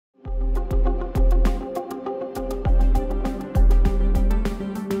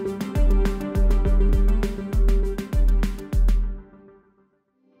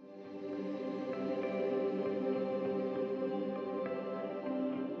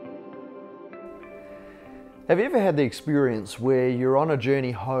Have you ever had the experience where you're on a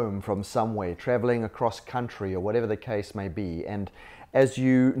journey home from somewhere, traveling across country or whatever the case may be, and as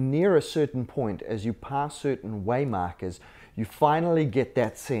you near a certain point, as you pass certain waymarkers, you finally get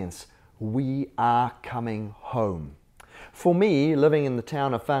that sense, we are coming home. For me, living in the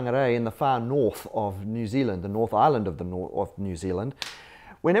town of Whangarei in the far north of New Zealand, the North Island of New Zealand,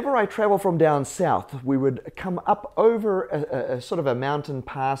 whenever I travel from down south, we would come up over a sort of a mountain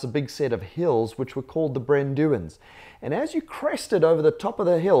pass, a big set of hills, which were called the Branduans. And as you crested over the top of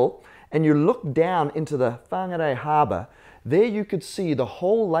the hill and you looked down into the Whangarei harbour, there you could see the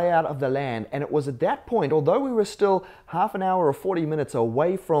whole layout of the land. And it was at that point, although we were still half an hour or 40 minutes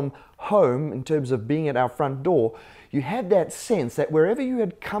away from home in terms of being at our front door, you had that sense that wherever you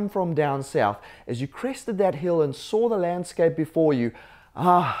had come from down south, as you crested that hill and saw the landscape before you,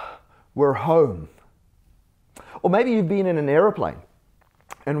 we're home. Or maybe you've been in an aeroplane,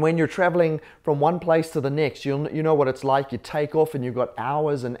 and when you're traveling from one place to the next, you know what it's like. You take off and you've got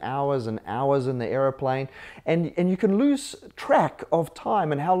hours and hours and hours in the aeroplane, and you can lose track of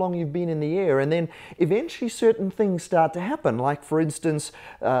time and how long you've been in the air. And then eventually certain things start to happen, like for instance,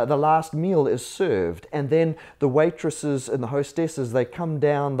 the last meal is served, and then the waitresses and the hostesses, they come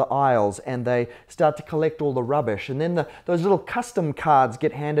down the aisles and they start to collect all the rubbish, and then those little custom cards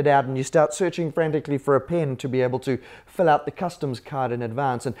get handed out, and you start searching frantically for a pen to be able to fill out the customs card in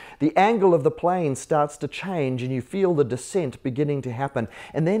advance. And the angle of the plane starts to change, and you feel the descent beginning to happen.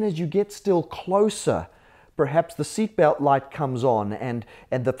 And then as you get still closer, perhaps the seatbelt light comes on and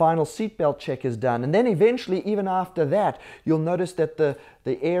the final seatbelt check is done. And then eventually, even after that, you'll notice that the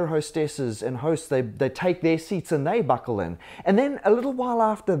air hostesses and hosts, they take their seats and they buckle in. And then a little while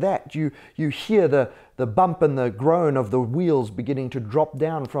after that, you hear the bump and the groan of the wheels beginning to drop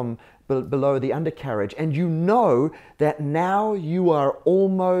down from below the undercarriage, and you know that now you are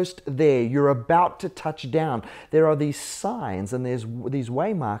almost there. You're about to touch down. There are these signs and there's these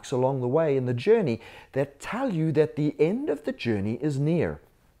waymarks along the way in the journey that tell you that the end of the journey is near.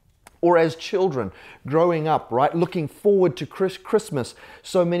 Or as children growing up, right, looking forward to Christmas.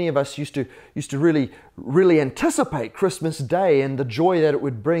 So many of us used to really anticipate Christmas Day and the joy that it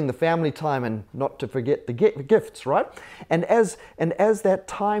would bring, the family time, and not to forget the gifts, right? And as that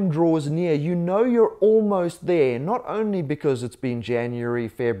time draws near, you know you're almost there, not only because it's been January,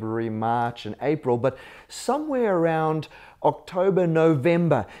 February, March, and April, but somewhere around October,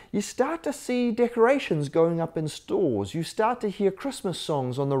 November, you start to see decorations going up in stores. You start to hear Christmas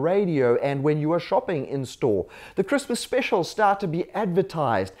songs on the radio and when you are shopping in store. The Christmas specials start to be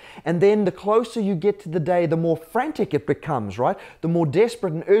advertised. And then the closer you get to the day, the more frantic it becomes, right? The more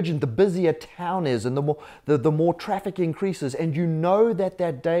desperate and urgent the busier town is, and the more traffic increases. And you know that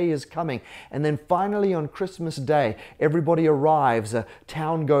that day is coming. And then finally on Christmas Day, everybody arrives, a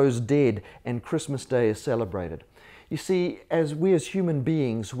town goes dead, and Christmas Day is celebrated. You see, as human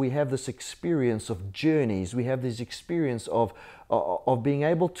beings, we have this experience of journeys. We have this experience of being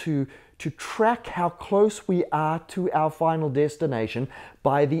able to track how close we are to our final destination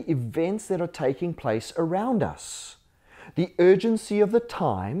by the events that are taking place around us. The urgency of the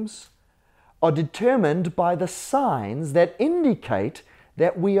times are determined by the signs that indicate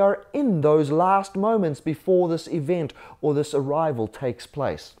that we are in those last moments before this event or this arrival takes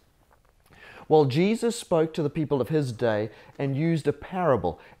place. Well, Jesus spoke to the people of his day and used a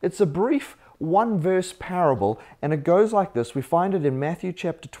parable. It's a brief one-verse parable, and it goes like this. We find it in Matthew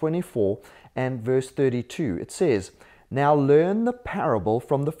chapter 24 and verse 32. It says, "Now learn the parable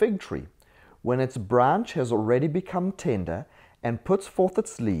from the fig tree. When its branch has already become tender and puts forth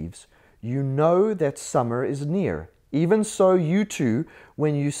its leaves, you know that summer is near. Even so, you too,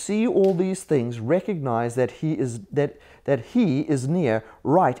 when you see all these things, recognize that he is near,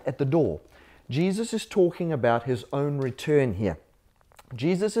 right at the door." Jesus is talking about his own return here.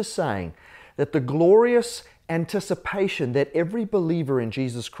 Jesus is saying that the glorious anticipation that every believer in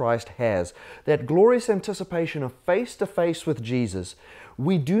Jesus Christ has, that glorious anticipation of face-to-face with Jesus,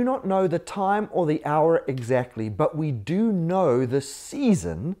 we do not know the time or the hour exactly, but we do know the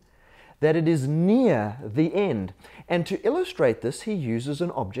season, that it is near the end. And to illustrate this, he uses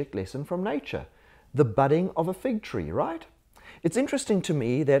an object lesson from nature, the budding of a fig tree, right? It's interesting to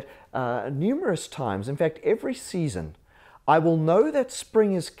me that numerous times, in fact every season, I will know that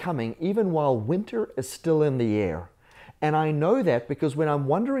spring is coming even while winter is still in the air. And I know that because when I'm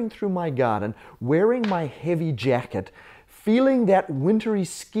wandering through my garden, wearing my heavy jacket, feeling that wintry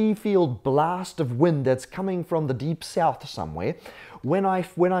ski field blast of wind that's coming from the deep south somewhere, when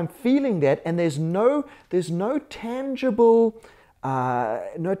I'm feeling that and there's no tangible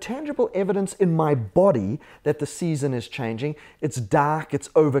no tangible evidence in my body that the season is changing. It's dark, it's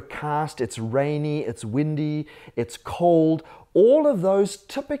overcast, it's rainy, it's windy, it's cold. All of those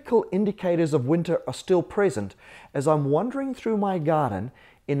typical indicators of winter are still present. As I'm wandering through my garden,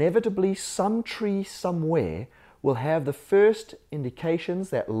 inevitably some tree somewhere will have the first indications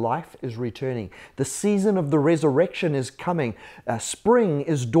that life is returning. The season of the resurrection is coming. Spring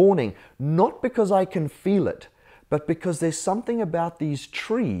is dawning, not because I can feel it, but because there's something about these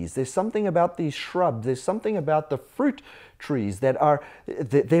trees, there's something about these shrubs, there's something about the fruit trees that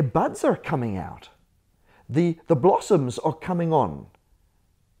their buds are coming out. The blossoms are coming on,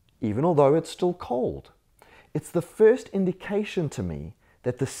 even although it's still cold. It's the first indication to me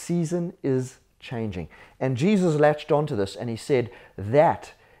that the season is changing. And Jesus latched onto this and he said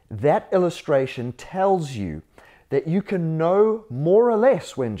that illustration tells you that you can know more or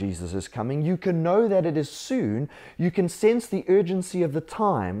less when Jesus is coming. You can know that it is soon. You can sense the urgency of the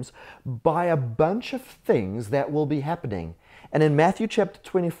times by a bunch of things that will be happening. And in Matthew chapter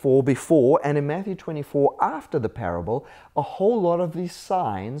 24 before and in Matthew 24 after the parable, a whole lot of these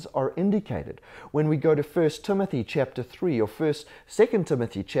signs are indicated. When we go to 1 Timothy chapter 3 or 2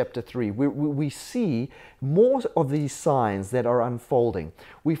 Timothy chapter 3, we see more of these signs that are unfolding.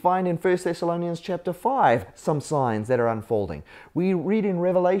 We find in 1 Thessalonians chapter 5 some signs that are unfolding. We read in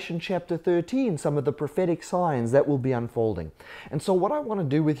Revelation chapter 13 some of the prophetic signs that will be unfolding. And so what I want to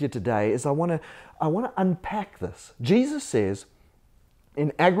do with you today is I want to unpack this. Jesus says,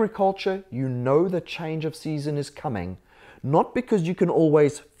 in agriculture, you know the change of season is coming, not because you can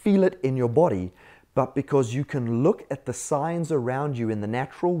always feel it in your body, but because you can look at the signs around you in the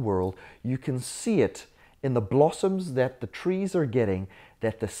natural world. You can see it in the blossoms that the trees are getting,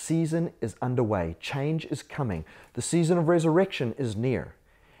 that the season is underway. Change is coming. The season of resurrection is near.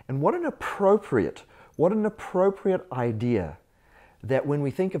 And what an appropriate idea that when we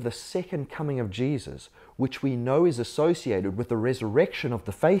think of the second coming of Jesus, which we know is associated with the resurrection of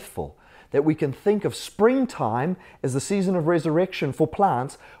the faithful, that we can think of springtime as the season of resurrection for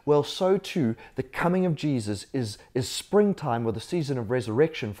plants. Well, so too, the coming of Jesus is springtime or the season of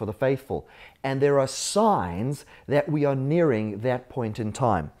resurrection for the faithful. And there are signs that we are nearing that point in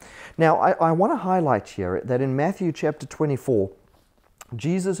time. Now, I want to highlight here that in Matthew chapter 24,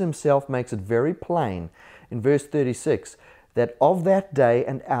 Jesus himself makes it very plain in verse 36 that of that day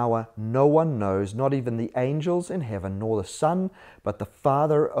and hour no one knows, not even the angels in heaven, nor the Son, but the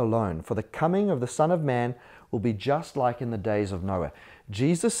Father alone. For the coming of the Son of Man will be just like in the days of Noah.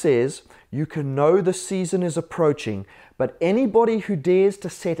 Jesus says you can know the season is approaching, but anybody who dares to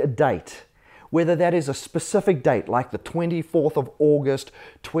set a date, whether that is a specific date like the 24th of August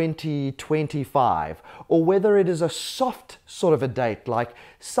 2025, or whether it is a soft sort of a date like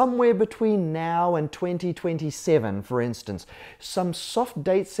somewhere between now and 2027, for instance, some soft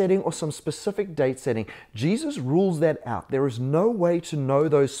date setting or some specific date setting, Jesus rules that out. There is no way to know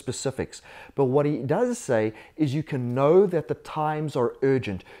those specifics. But what he does say is you can know that the times are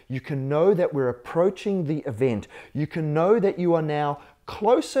urgent. You can know that we're approaching the event. You can know that you are now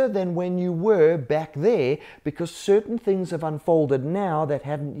closer than when you were back there, because certain things have unfolded now that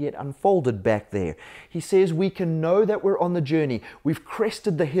hadn't yet unfolded back there. He says we can know that we're on the journey. We've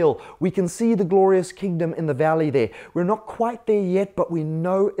crested the hill. We can see the glorious kingdom in the valley there. We're not quite there yet, but we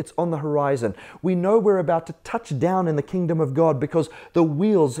know it's on the horizon. We know we're about to touch down in the kingdom of God because the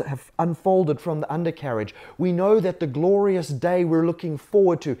wheels have unfolded from the undercarriage. We know that the glorious day we're looking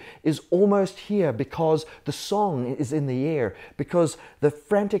forward to is almost here because the song is in the air, because the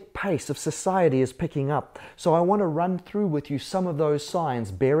frantic pace of society is picking up. So I want to run through with you some of those signs,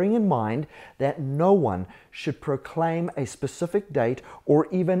 bearing in mind that no one should proclaim a specific date or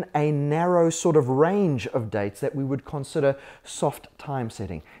even a narrow sort of range of dates that we would consider soft time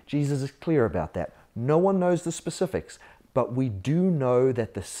setting. Jesus is clear about that. No one knows the specifics, but we do know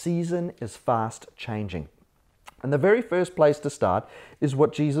that the season is fast changing. And the very first place to start is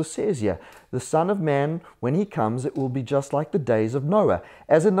what Jesus says here. The Son of Man, when he comes, it will be just like the days of Noah.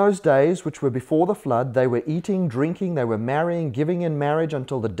 As in those days which were before the flood, they were eating, drinking, they were marrying, giving in marriage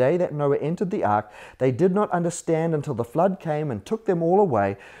until the day that Noah entered the ark. They did not understand until the flood came and took them all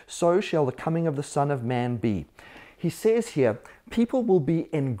away. So shall the coming of the Son of Man be. He says here, people will be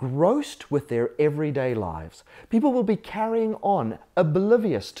engrossed with their everyday lives. People will be carrying on,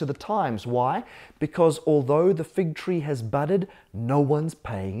 oblivious to the times. Why? Because although the fig tree has budded, no one's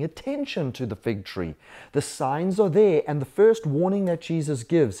paying attention to the fig tree. The signs are there, and the first warning that Jesus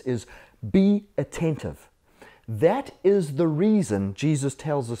gives is be attentive. That is the reason Jesus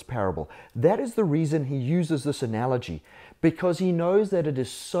tells this parable. That is the reason he uses this analogy, because he knows that it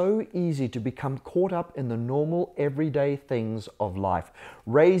is so easy to become caught up in the normal everyday things of life.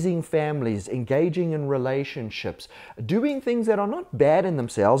 Raising families, engaging in relationships, doing things that are not bad in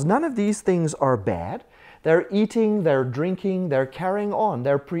themselves. None of these things are bad. They're eating, they're drinking, they're carrying on.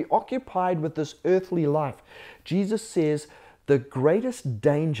 They're preoccupied with this earthly life. Jesus says the greatest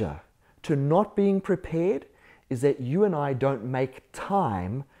danger to not being prepared is that you and I don't make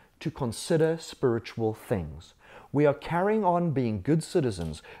time to consider spiritual things. We are carrying on being good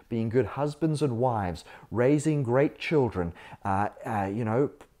citizens, being good husbands and wives, raising great children,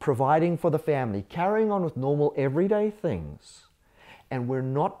 providing for the family, carrying on with normal everyday things. And we're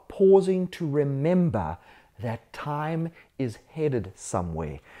not pausing to remember that time is headed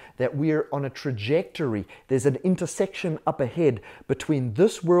somewhere, that we're on a trajectory. There's an intersection up ahead between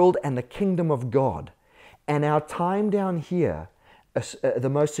this world and the kingdom of God. And our time down here, the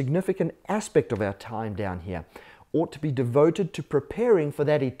most significant aspect of our time down here, ought to be devoted to preparing for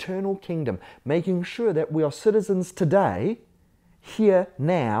that eternal kingdom, making sure that we are citizens today, here,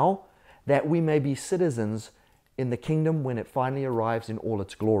 now, that we may be citizens in the kingdom when it finally arrives in all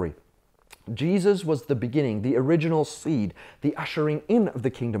its glory. Jesus was the beginning, the original seed, the ushering in of the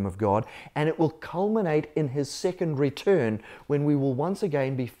kingdom of God, and it will culminate in his second return when we will once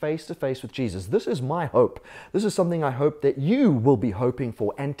again be face to face with Jesus. This is my hope. This is something I hope that you will be hoping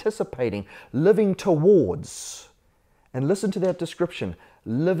for, anticipating, living towards. And listen to that description,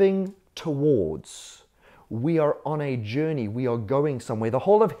 living towards. We are on a journey. We are going somewhere. The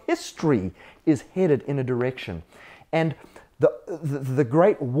whole of history is headed in a direction. And the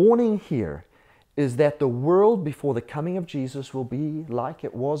great warning here is that the world before the coming of Jesus will be like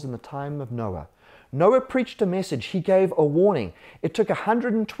it was in the time of Noah. Noah preached a message. He gave a warning. It took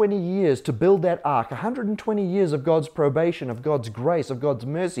 120 years to build that ark, 120 years of God's probation, of God's grace, of God's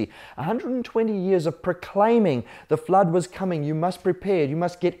mercy, 120 years of proclaiming the flood was coming. You must prepare. You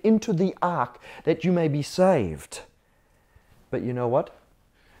must get into the ark that you may be saved. But you know what?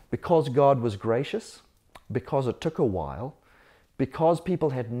 Because God was gracious, because it took a while, because people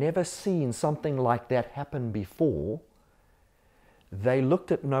had never seen something like that happen before, they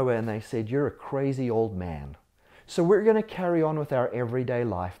looked at Noah and they said, "You're a crazy old man. So we're going to carry on with our everyday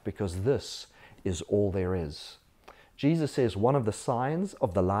life because this is all there is." Jesus says one of the signs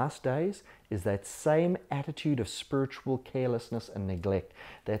of the last days is that same attitude of spiritual carelessness and neglect,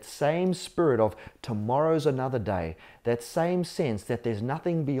 that same spirit of tomorrow's another day, that same sense that there's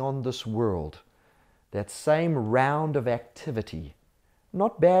nothing beyond this world, that same round of activity,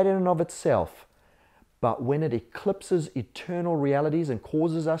 not bad in and of itself, but when it eclipses eternal realities and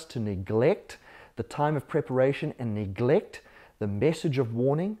causes us to neglect the time of preparation and neglect the message of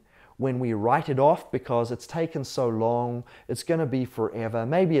warning, when we write it off because it's taken so long, it's going to be forever,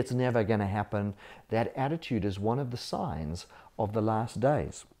 maybe it's never going to happen, that attitude is one of the signs of the last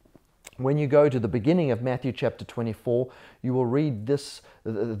days. When you go to the beginning of Matthew chapter 24, you will read this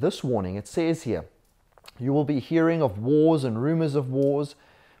warning. It says here, "You will be hearing of wars and rumors of wars,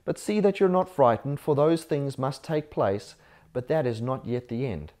 but see that you're not frightened, for those things must take place, but that is not yet the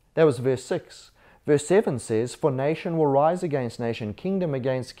end." That was verse 6. Verse 7 says, "For nation will rise against nation, kingdom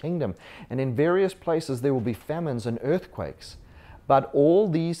against kingdom, and in various places there will be famines and earthquakes. But all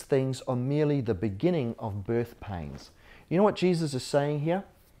these things are merely the beginning of birth pains." You know what Jesus is saying here?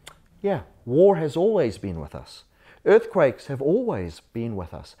 Yeah, war has always been with us. Earthquakes have always been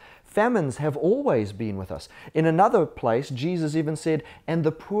with us. Famines have always been with us. In another place, Jesus even said, "And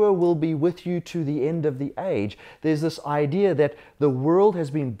the poor will be with you to the end of the age." There's this idea that the world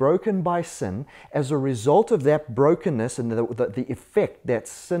has been broken by sin. As a result of that brokenness and the effect that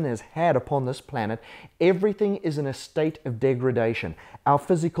sin has had upon this planet, everything is in a state of degradation. Our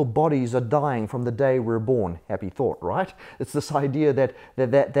physical bodies are dying from the day we're born. Happy thought, right? It's this idea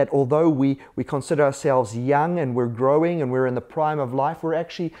that although we consider ourselves young and we're growing and we're in the prime of life, we're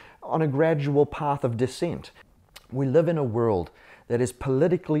actually on a gradual path of descent. We live in a world that is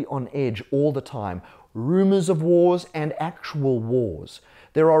politically on edge all the time. Rumors of wars and actual wars.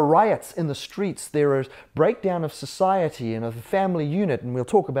 There are riots in the streets. There is breakdown of society and of the family unit, and we'll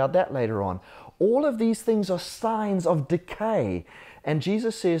talk about that later on. All of these things are signs of decay. And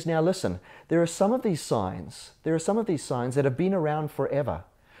Jesus says, now listen, there are some of these signs that have been around forever.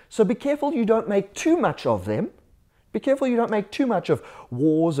 So be careful you don't make too much of them. Be careful you don't make too much of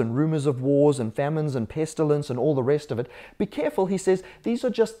wars and rumors of wars and famines and pestilence and all the rest of it. Be careful, he says, these are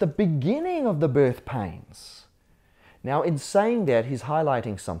just the beginning of the birth pains. Now, in saying that, he's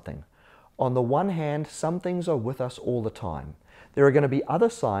highlighting something. On the one hand, some things are with us all the time. There are going to be other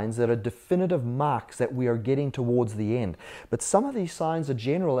signs that are definitive marks that we are getting towards the end. But some of these signs are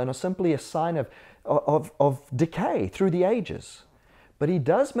general and are simply a sign of decay through the ages. But he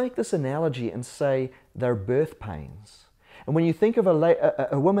does make this analogy and say they're birth pains. And when you think of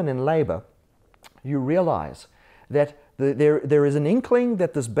a woman in labor, you realize that there is an inkling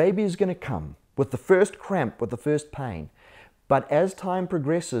that this baby is going to come with the first cramp, with the first pain. But as time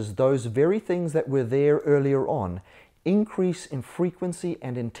progresses, those very things that were there earlier on increase in frequency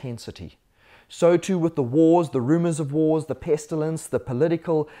and intensity. So too with the wars, the rumors of wars, the pestilence, the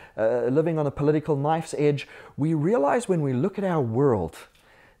political, living on a political knife's edge. We realize when we look at our world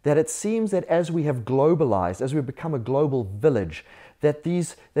that it seems that as we have globalized, as we've become a global village, that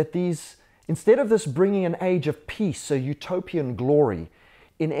these instead of this bringing an age of peace, a utopian glory,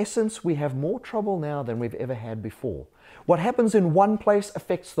 in essence, we have more trouble now than we've ever had before. What happens in one place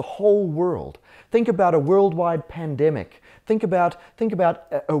affects the whole world. Think about a worldwide pandemic. Think about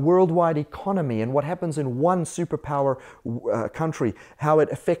a worldwide economy and what happens in one superpower country, how it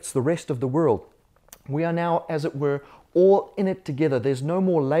affects the rest of the world. We are now, as it were, all in it together. There's no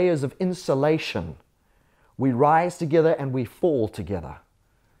more layers of insulation. We rise together and we fall together.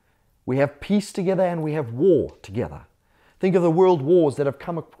 We have peace together and we have war together. Think of the world wars that have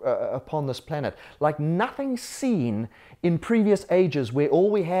come upon this planet, like nothing seen in previous ages where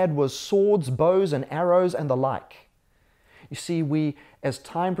all we had was swords, bows and arrows and the like. You see, as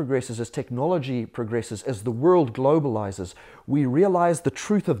time progresses, as technology progresses, as the world globalizes, we realize the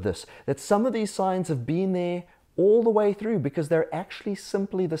truth of this, that some of these signs have been there all the way through because they're actually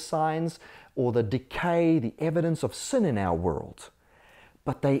simply the signs or the decay, the evidence of sin in our world.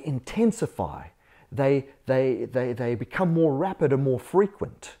 But they intensify. They become more rapid and more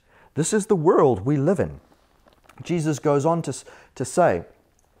frequent. This is the world we live in. Jesus goes on to say,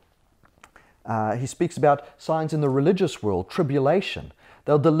 he speaks about signs in the religious world, tribulation.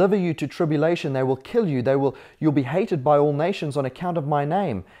 They'll deliver you to tribulation. They will kill you. You'll be hated by all nations on account of my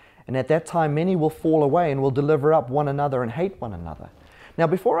name. And at that time, many will fall away and will deliver up one another and hate one another. Now,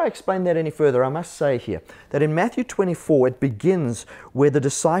 before I explain that any further, I must say here that in Matthew 24, it begins where the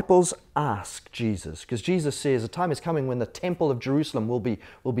disciples ask Jesus, because Jesus says a time is coming when the temple of Jerusalem will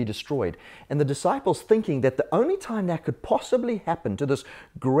be destroyed. And the disciples thinking that the only time that could possibly happen to this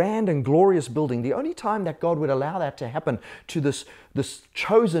grand and glorious building, the only time that God would allow that to happen to this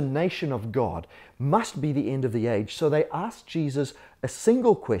chosen nation of God must be the end of the age. So they ask Jesus a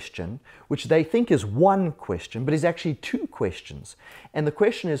single question, which they think is one question, but is actually two questions. And the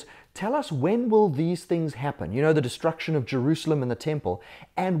question is, tell us, when will these things happen? You know, the destruction of Jerusalem and the temple,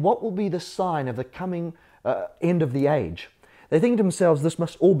 and what will be the sign of the coming end of the age? They think to themselves, this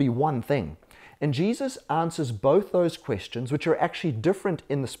must all be one thing. And Jesus answers both those questions, which are actually different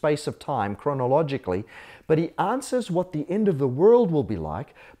in the space of time chronologically, but he answers what the end of the world will be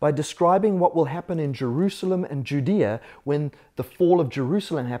like by describing what will happen in Jerusalem and Judea when the fall of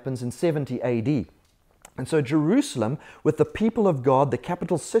Jerusalem happens in 70 AD. And so Jerusalem, with the people of God, the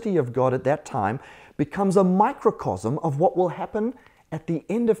capital city of God at that time, becomes a microcosm of what will happen at the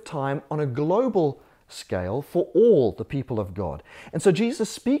end of time on a global scale for all the people of God. And so Jesus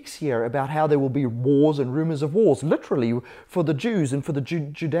speaks here about how there will be wars and rumors of wars, literally for the Jews and for the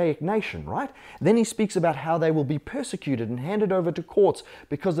Judaic nation, right? Then he speaks about how they will be persecuted and handed over to courts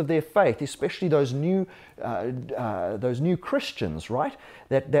because of their faith, especially those new Christians, right?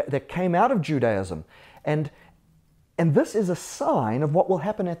 That came out of Judaism. And this is a sign of what will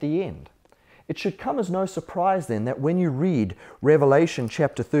happen at the end. It should come as no surprise then that when you read Revelation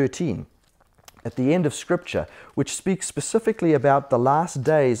chapter 13, at the end of Scripture, which speaks specifically about the last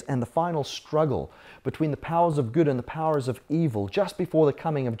days and the final struggle between the powers of good and the powers of evil just before the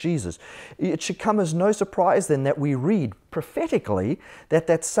coming of Jesus, it should come as no surprise then that we read prophetically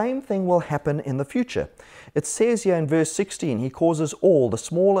that same thing will happen in the future. It says here in verse 16, he causes all, the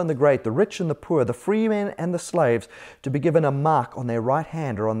small and the great, the rich and the poor, the free men and the slaves, to be given a mark on their right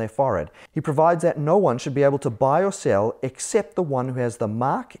hand or on their forehead. He provides that no one should be able to buy or sell except the one who has the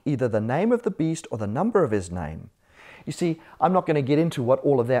mark, either the name of the beast or the number of his name. You see, I'm not going to get into what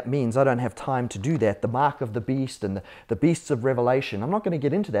all of that means. I don't have time to do that. The mark of the beast and the beasts of Revelation. I'm not going to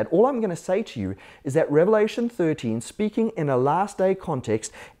get into that. All I'm going to say to you is that Revelation 13, speaking in a last day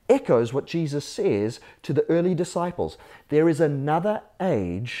context, echoes what Jesus says to the early disciples. There is another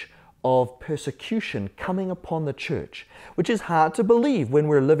age of persecution coming upon the church, which is hard to believe when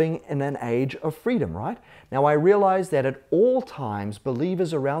we're living in an age of freedom, right? Now, I realize that at all times,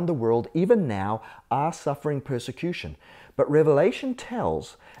 believers around the world, even now, are suffering persecution. But Revelation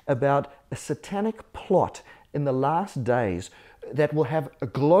tells about a satanic plot in the last days that will have a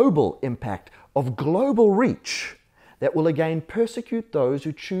global impact of global reach. that will again persecute those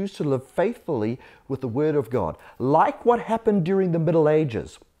who choose to live faithfully with the Word of God. Like what happened during the Middle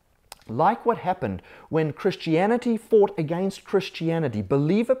Ages. Like what happened when Christianity fought against Christianity,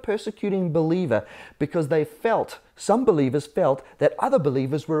 believer persecuting believer, because some believers felt that other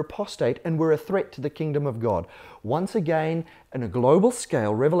believers were apostate and were a threat to the kingdom of God. Once again, on a global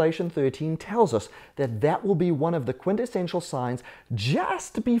scale, Revelation 13 tells us that that will be one of the quintessential signs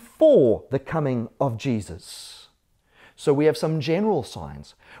just before the coming of Jesus. So we have some general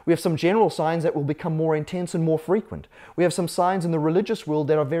signs. We have some general signs that will become more intense and more frequent. We have some signs in the religious world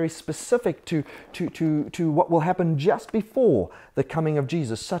that are very specific to what will happen just before the coming of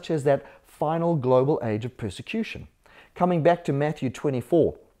Jesus, such as that final global age of persecution. Coming back to Matthew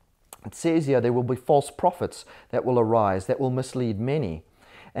 24, it says here there will be false prophets that will arise, that will mislead many.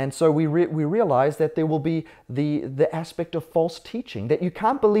 And so we realize that there will be the aspect of false teaching, that you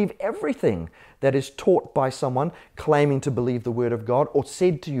can't believe everything that is taught by someone claiming to believe the Word of God or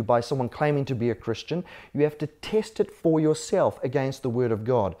said to you by someone claiming to be a Christian. You have to test it for yourself against the Word of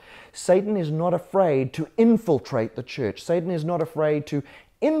God. Satan is not afraid to infiltrate the church. Satan is not afraid to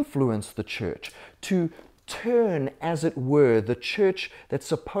influence the church, to turn, as it were, the church that's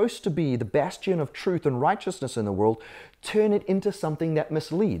supposed to be the bastion of truth and righteousness in the world, turn it into something that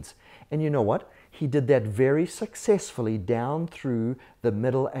misleads. And you know what? He did that very successfully down through the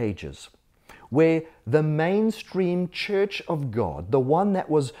Middle Ages, where the mainstream church of God, the one that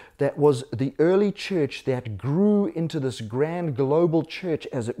was the early church that grew into this grand global church,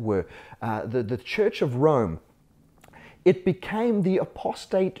 as it were, the Church of Rome, it became the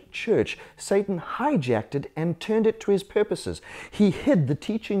apostate church. Satan hijacked it and turned it to his purposes. He hid the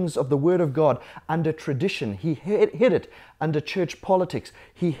teachings of the Word of God under tradition. He hid it under church politics.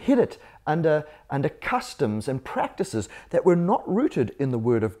 He hid it under customs and practices that were not rooted in the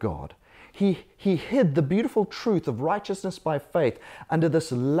Word of God. He hid the beautiful truth of righteousness by faith under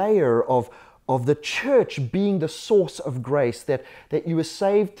this layer of the church being the source of grace, that you were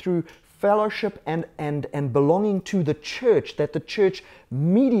saved through fellowship and belonging to the church, that the church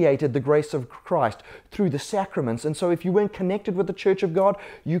mediated the grace of Christ through the sacraments. And so if you weren't connected with the church of God,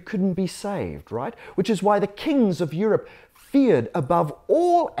 you couldn't be saved, right? Which is why the kings of Europe feared above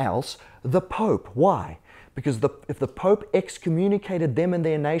all else the Pope. Why? Because if the Pope excommunicated them and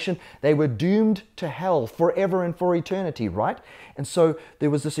their nation, they were doomed to hell forever and for eternity, right? And so there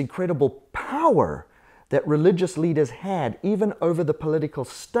was this incredible power that religious leaders had even over the political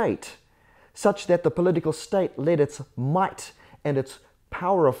state, such that the political state led its might and its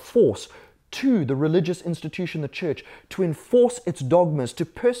power of force to the religious institution, the church, to enforce its dogmas, to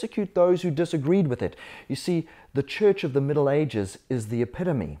persecute those who disagreed with it. You see, the church of the Middle Ages is the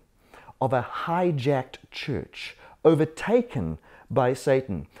epitome of a hijacked church, overtaken by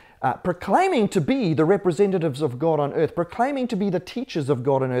Satan, proclaiming to be the representatives of God on earth, proclaiming to be the teachers of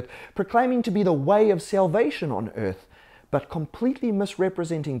God on earth, proclaiming to be the way of salvation on earth, but completely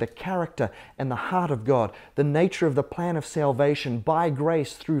misrepresenting the character and the heart of God, the nature of the plan of salvation by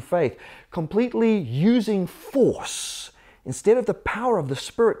grace through faith, completely using force instead of the power of the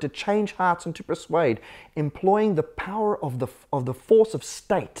Spirit to change hearts and to persuade, employing the power of the force of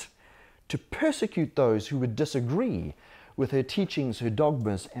state to persecute those who would disagree with her teachings, her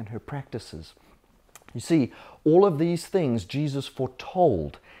dogmas, and her practices. You see, all of these things Jesus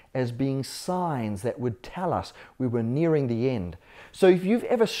foretold as being signs that would tell us we were nearing the end. So if you've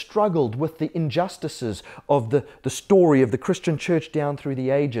ever struggled with the injustices of the story of the Christian church down through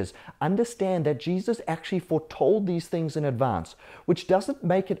the ages, understand that Jesus actually foretold these things in advance, which doesn't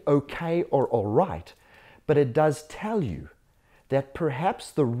make it okay or all right, but it does tell you that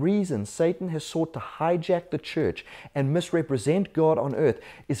perhaps the reason Satan has sought to hijack the church and misrepresent God on earth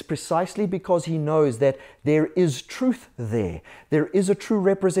is precisely because he knows that there is truth there. There is a true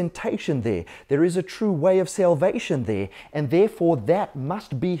representation there. There is a true way of salvation there. And therefore that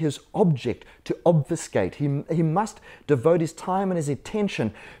must be his object to obfuscate. He must devote his time and his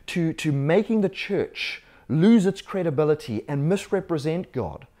attention to making the church lose its credibility and misrepresent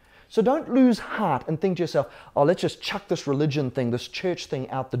God. So don't lose heart and think to yourself, oh, let's just chuck this religion thing, this church thing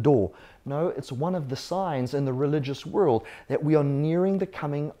out the door. No, it's one of the signs in the religious world that we are nearing the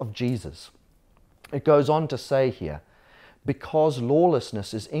coming of Jesus. It goes on to say here, because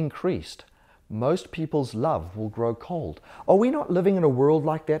lawlessness is increased, most people's love will grow cold. Are we not living in a world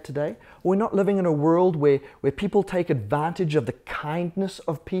like that today? Are we not living in a world where people take advantage of the kindness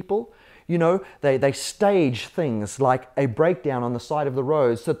of people? You know, they stage things like a breakdown on the side of the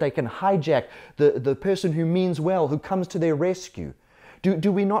road so that they can hijack the person who means well, who comes to their rescue.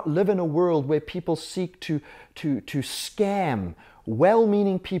 Do we not live in a world where people seek to scam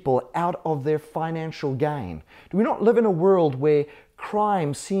well-meaning people out of their financial gain? Do we not live in a world where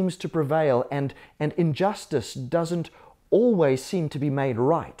crime seems to prevail and injustice doesn't always seem to be made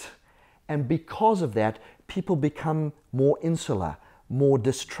right? And because of that, people become more insular, more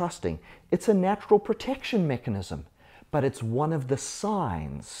distrusting. It's a natural protection mechanism, but it's one of the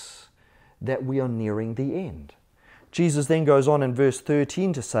signs that we are nearing the end. Jesus then goes on in verse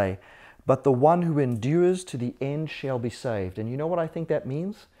 13 to say, "But the one who endures to the end shall be saved." And you know what I think that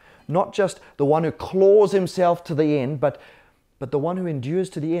means? Not just the one who claws himself to the end, but the one who endures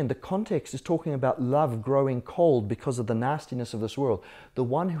to the end. The context is talking about love growing cold because of the nastiness of this world. The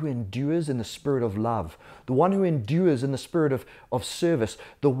one who endures in the spirit of love, the one who endures in the spirit of service,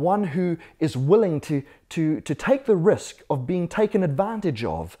 the one who is willing to take the risk of being taken advantage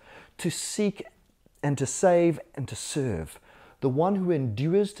of, to seek and to save and to serve. The one who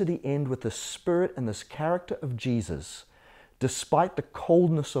endures to the end with the spirit and this character of Jesus, despite the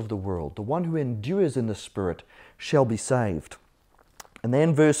coldness of the world, the one who endures in the spirit shall be saved. And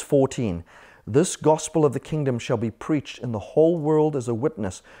then verse 14, "This gospel of the kingdom shall be preached in the whole world as a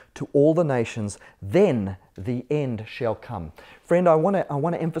witness to all the nations, then the end shall come." Friend, I want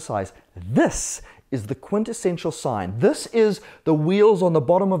to emphasize, this is the quintessential sign. This is the wheels on the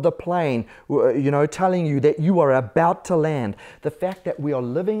bottom of the plane, telling you that you are about to land. The fact that we are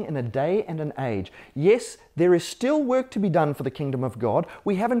living in a day and an age. Yes, there is still work to be done for the kingdom of God.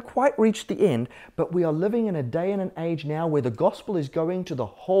 We haven't quite reached the end, but we are living in a day and an age now where the gospel is going to the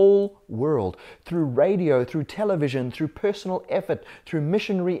whole world, through radio, through television, through personal effort, through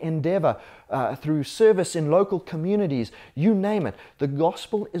missionary endeavor, through service in local communities, you name it. The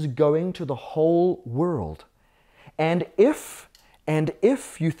gospel is going to the whole world. And if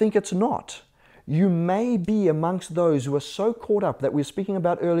you think it's not, you may be amongst those who are so caught up that we were speaking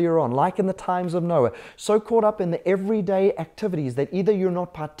about earlier on, like in the times of Noah, so caught up in the everyday activities that either you're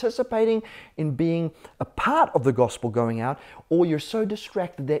not participating in being a part of the gospel going out, or you're so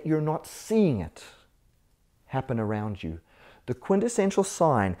distracted that you're not seeing it happen around you. The quintessential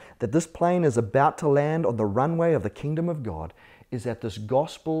sign that this plane is about to land on the runway of the kingdom of God is that this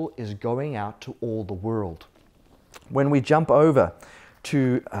gospel is going out to all the world. When we jump over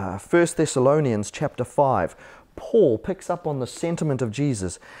to 1 Thessalonians chapter 5, Paul picks up on the sentiment of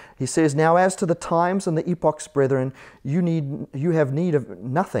Jesus. He says, "Now as to the times and the epochs, brethren, you have need of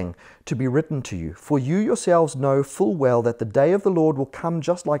nothing to be written to you. For you yourselves know full well that the day of the Lord will come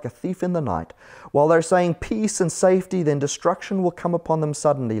just like a thief in the night. While they're saying peace and safety, then destruction will come upon them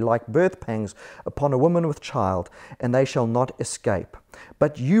suddenly, like birth pangs upon a woman with child, and they shall not escape.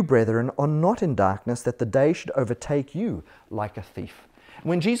 But you, brethren, are not in darkness, that the day should overtake you like a thief."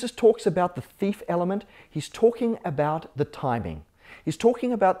 When Jesus talks about the thief element, he's talking about the timing. He's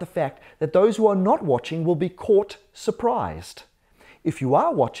talking about the fact that those who are not watching will be caught surprised. If you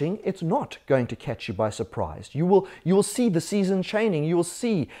are watching, it's not going to catch you by surprise. You will see the season changing. You will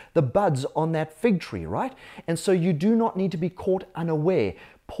see the buds on that fig tree, right? And so you do not need to be caught unaware.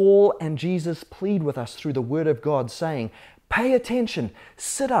 Paul and Jesus plead with us through the Word of God, saying, pay attention,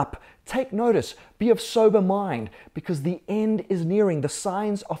 sit up, take notice, be of sober mind, because the end is nearing. The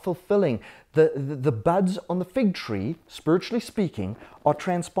signs are fulfilling. The buds on the fig tree, spiritually speaking, are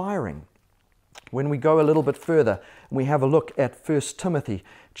transpiring. When we go a little bit further, and we have a look at 1 Timothy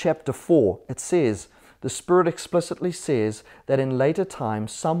chapter 4, it says, the Spirit explicitly says that in later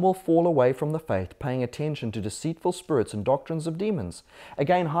times some will fall away from the faith, paying attention to deceitful spirits and doctrines of demons.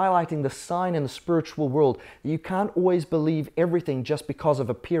 Again, highlighting the sign in the spiritual world that you can't always believe everything just because of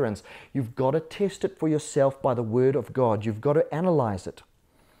appearance. You've got to test it for yourself by the Word of God. You've got to analyze it.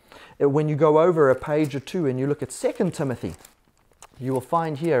 When you go over a page or two and you look at 2 Timothy, you will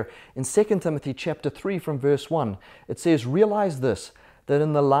find here in 2 Timothy chapter 3 from verse 1, it says, realize this, that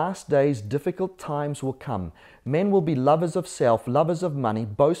in the last days difficult times will come. Men will be lovers of self, lovers of money,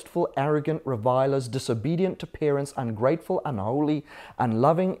 boastful, arrogant, revilers, disobedient to parents, ungrateful, unholy,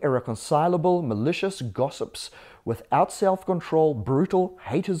 unloving, irreconcilable, malicious, gossips, without self-control, brutal,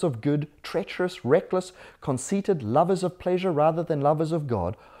 haters of good, treacherous, reckless, conceited, lovers of pleasure rather than lovers of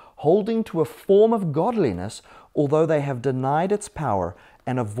God, holding to a form of godliness, although they have denied its power,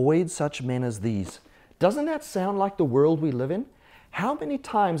 and avoid such men as these. Doesn't that sound like the world we live in? How many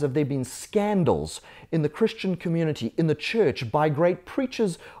times have there been scandals in the Christian community, in the church, by great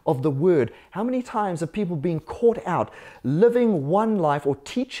preachers of the Word? How many times have people been caught out living one life or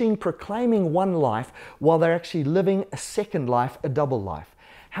teaching, proclaiming one life while they're actually living a second life, a double life?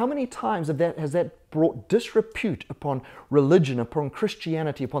 How many times has that brought disrepute upon religion, upon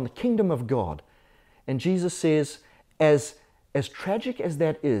Christianity, upon the kingdom of God? And Jesus says, as as tragic as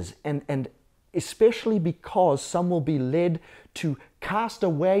that is, and especially because some will be led to cast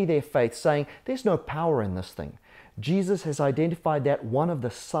away their faith, saying, there's no power in this thing. Jesus has identified that one of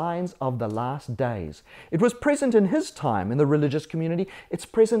the signs of the last days. It was present in his time in the religious community. It's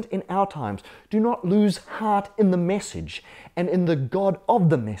present in our times. Do not lose heart in the message and in the God of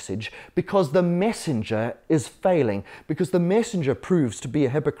the message, because the messenger is failing, because the messenger proves to be a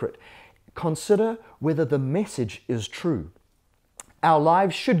hypocrite. Consider whether the message is true. Our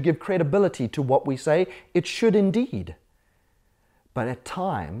lives should give credibility to what we say. It should indeed. But at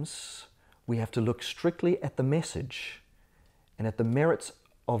times, we have to look strictly at the message and at the merits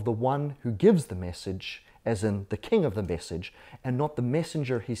of the one who gives the message, as in the king of the message, and not the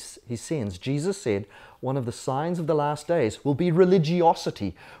messenger he sends. Jesus said one of the signs of the last days will be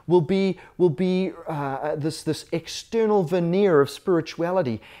religiosity, will be this external veneer of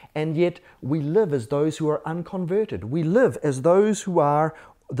spirituality, and yet we live as those who are unconverted. We live as those who are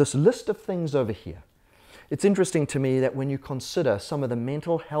this list of things over here. It's interesting to me that when you consider some of the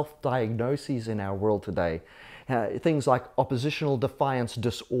mental health diagnoses in our world today, things like oppositional defiance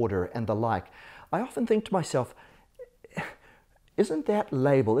disorder and the like, I often think to myself, isn't that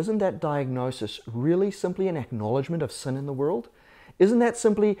label, isn't that diagnosis really simply an acknowledgement of sin in the world? Isn't that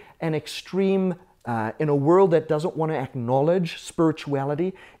simply an extreme in a world that doesn't want to acknowledge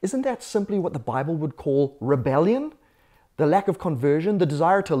spirituality? Isn't that simply what the Bible would call rebellion? The lack of conversion, the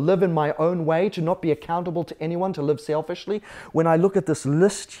desire to live in my own way, to not be accountable to anyone, to live selfishly. When I look at this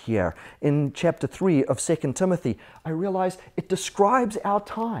list here in chapter 3 of 2 Timothy, I realize it describes our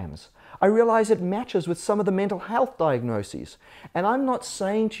times. I realize it matches with some of the mental health diagnoses. And I'm not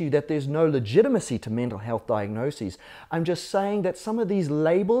saying to you that there's no legitimacy to mental health diagnoses. I'm just saying that some of these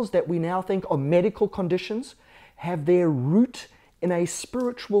labels that we now think are medical conditions have their root in a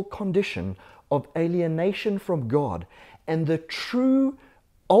spiritual condition of alienation from God. And the true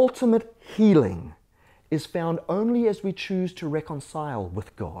ultimate healing is found only as we choose to reconcile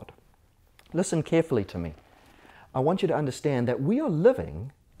with God. Listen carefully to me. I want you to understand that we are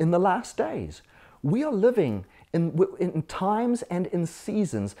living in the last days. We are living in times and in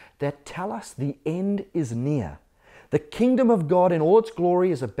seasons that tell us the end is near. The kingdom of God in all its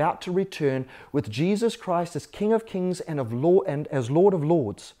glory is about to return with Jesus Christ as King of Kings and as Lord of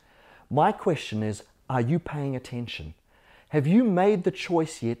Lords. My question is, are you paying attention? Have you made the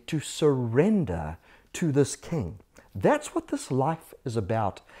choice yet to surrender to this King? That's what this life is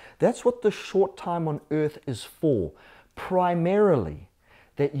about. That's what the short time on earth is for. Primarily,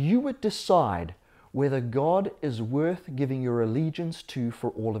 that you would decide whether God is worth giving your allegiance to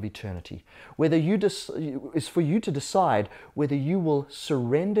for all of eternity. Whether is for you to decide whether you will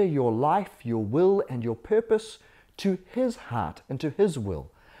surrender your life, your will, and your purpose to His heart and to His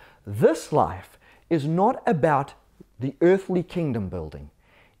will. This life is not about the earthly kingdom building.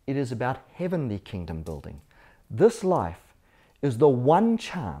 It is about heavenly kingdom building. This life is the one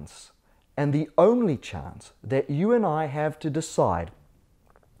chance and the only chance that you and I have to decide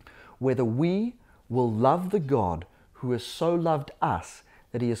whether we will love the God who has so loved us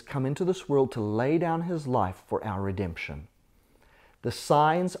that He has come into this world to lay down His life for our redemption. The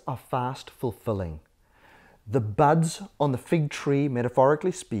signs are fast fulfilling. The buds on the fig tree,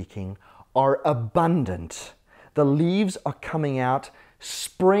 metaphorically speaking, are abundant. The leaves are coming out.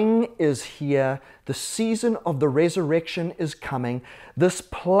 Spring is here. The season of the resurrection is coming. This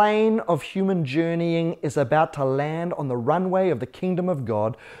plane of human journeying is about to land on the runway of the kingdom of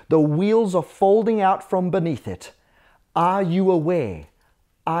God. The wheels are folding out from beneath it. Are you aware?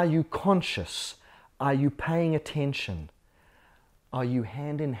 Are you conscious? Are you paying attention? Are you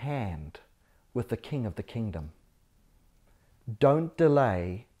hand in hand with the King of the kingdom? Don't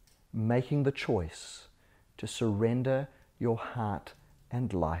delay making the choice to surrender your heart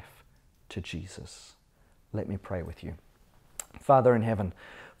and life to Jesus. Let me pray with you. Father in heaven,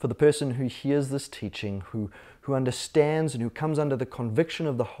 for the person who hears this teaching, who understands and who comes under the conviction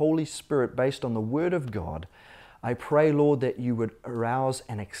of the Holy Spirit based on the Word of God, I pray, Lord, that you would arouse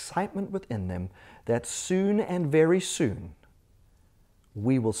an excitement within them that soon and very soon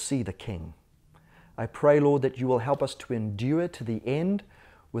we will see the King. I pray, Lord, that you will help us to endure to the end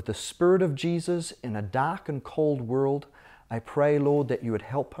with the Spirit of Jesus in a dark and cold world. I pray, Lord, that you would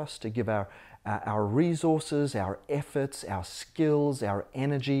help us to give our resources, our efforts, our skills, our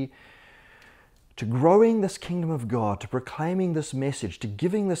energy to growing this kingdom of God, to proclaiming this message, to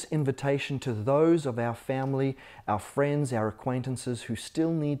giving this invitation to those of our family, our friends, our acquaintances who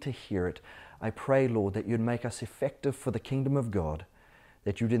still need to hear it. I pray, Lord, that you'd make us effective for the kingdom of God,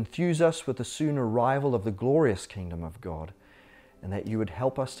 that you'd enthuse us with the soon arrival of the glorious kingdom of God, and that you would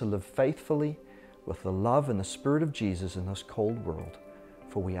help us to live faithfully with the love and the Spirit of Jesus in this cold world.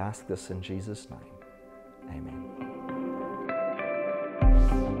 For we ask this in Jesus' name. Amen.